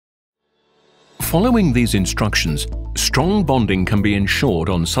Following these instructions, strong bonding can be ensured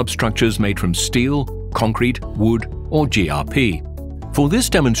on substructures made from steel, concrete, wood, or GRP. For this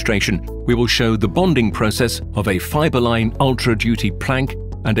demonstration, we will show the bonding process of a Fiberline ultra-duty plank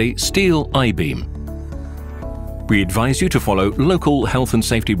and a steel I-beam. We advise you to follow local health and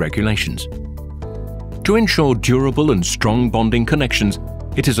safety regulations. To ensure durable and strong bonding connections,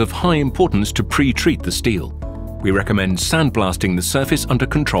 it is of high importance to pre-treat the steel. We recommend sandblasting the surface under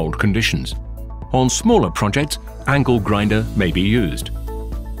controlled conditions. On smaller projects, angle grinder may be used.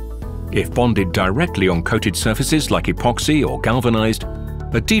 If bonded directly on coated surfaces like epoxy or galvanized,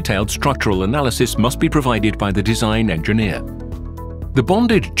 a detailed structural analysis must be provided by the design engineer. The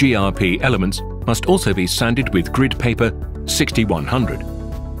bonded GRP elements must also be sanded with grid paper 6100.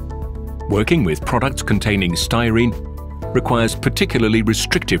 Working with products containing styrene requires particularly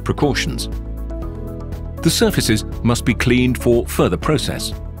restrictive precautions. The surfaces must be cleaned for further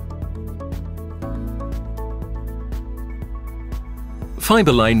process.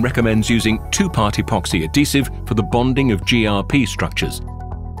 Fiberline recommends using two-part epoxy adhesive for the bonding of GRP structures.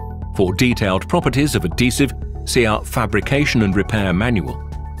 For detailed properties of adhesive, see our Fabrication and Repair Manual.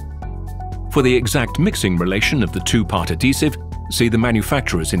 For the exact mixing relation of the two-part adhesive, see the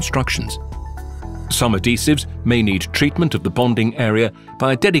manufacturer's instructions. Some adhesives may need treatment of the bonding area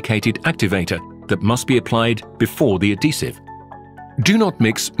by a dedicated activator that must be applied before the adhesive. Do not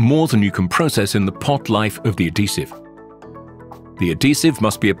mix more than you can process in the pot life of the adhesive. The adhesive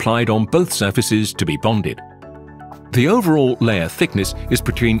must be applied on both surfaces to be bonded. The overall layer thickness is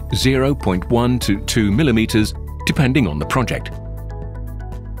between 0.1 to 2 millimeters, depending on the project.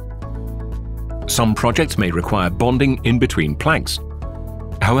 Some projects may require bonding in between planks.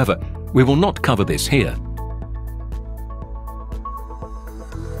 However, we will not cover this here.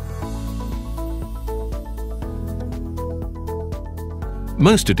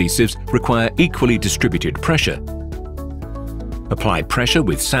 Most adhesives require equally distributed pressure. Apply pressure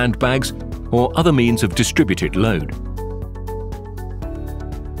with sandbags or other means of distributed load.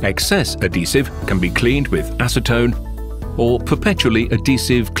 Excess adhesive can be cleaned with acetone or perpetually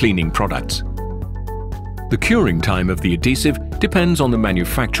adhesive cleaning products. The curing time of the adhesive depends on the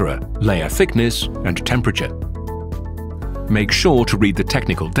manufacturer, layer thickness and temperature. Make sure to read the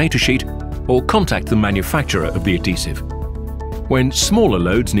technical datasheet or contact the manufacturer of the adhesive. When smaller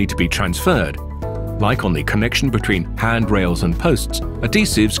loads need to be transferred, like on the connection between handrails and posts,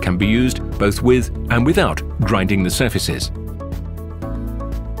 adhesives can be used both with and without grinding the surfaces.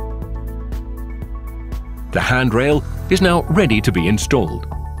 The handrail is now ready to be installed.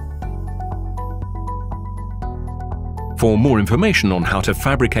 For more information on how to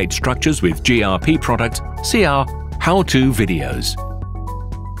fabricate structures with GRP products, see our How To videos.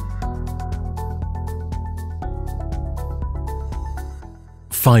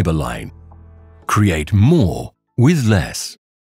 Fiberline. Create more with less.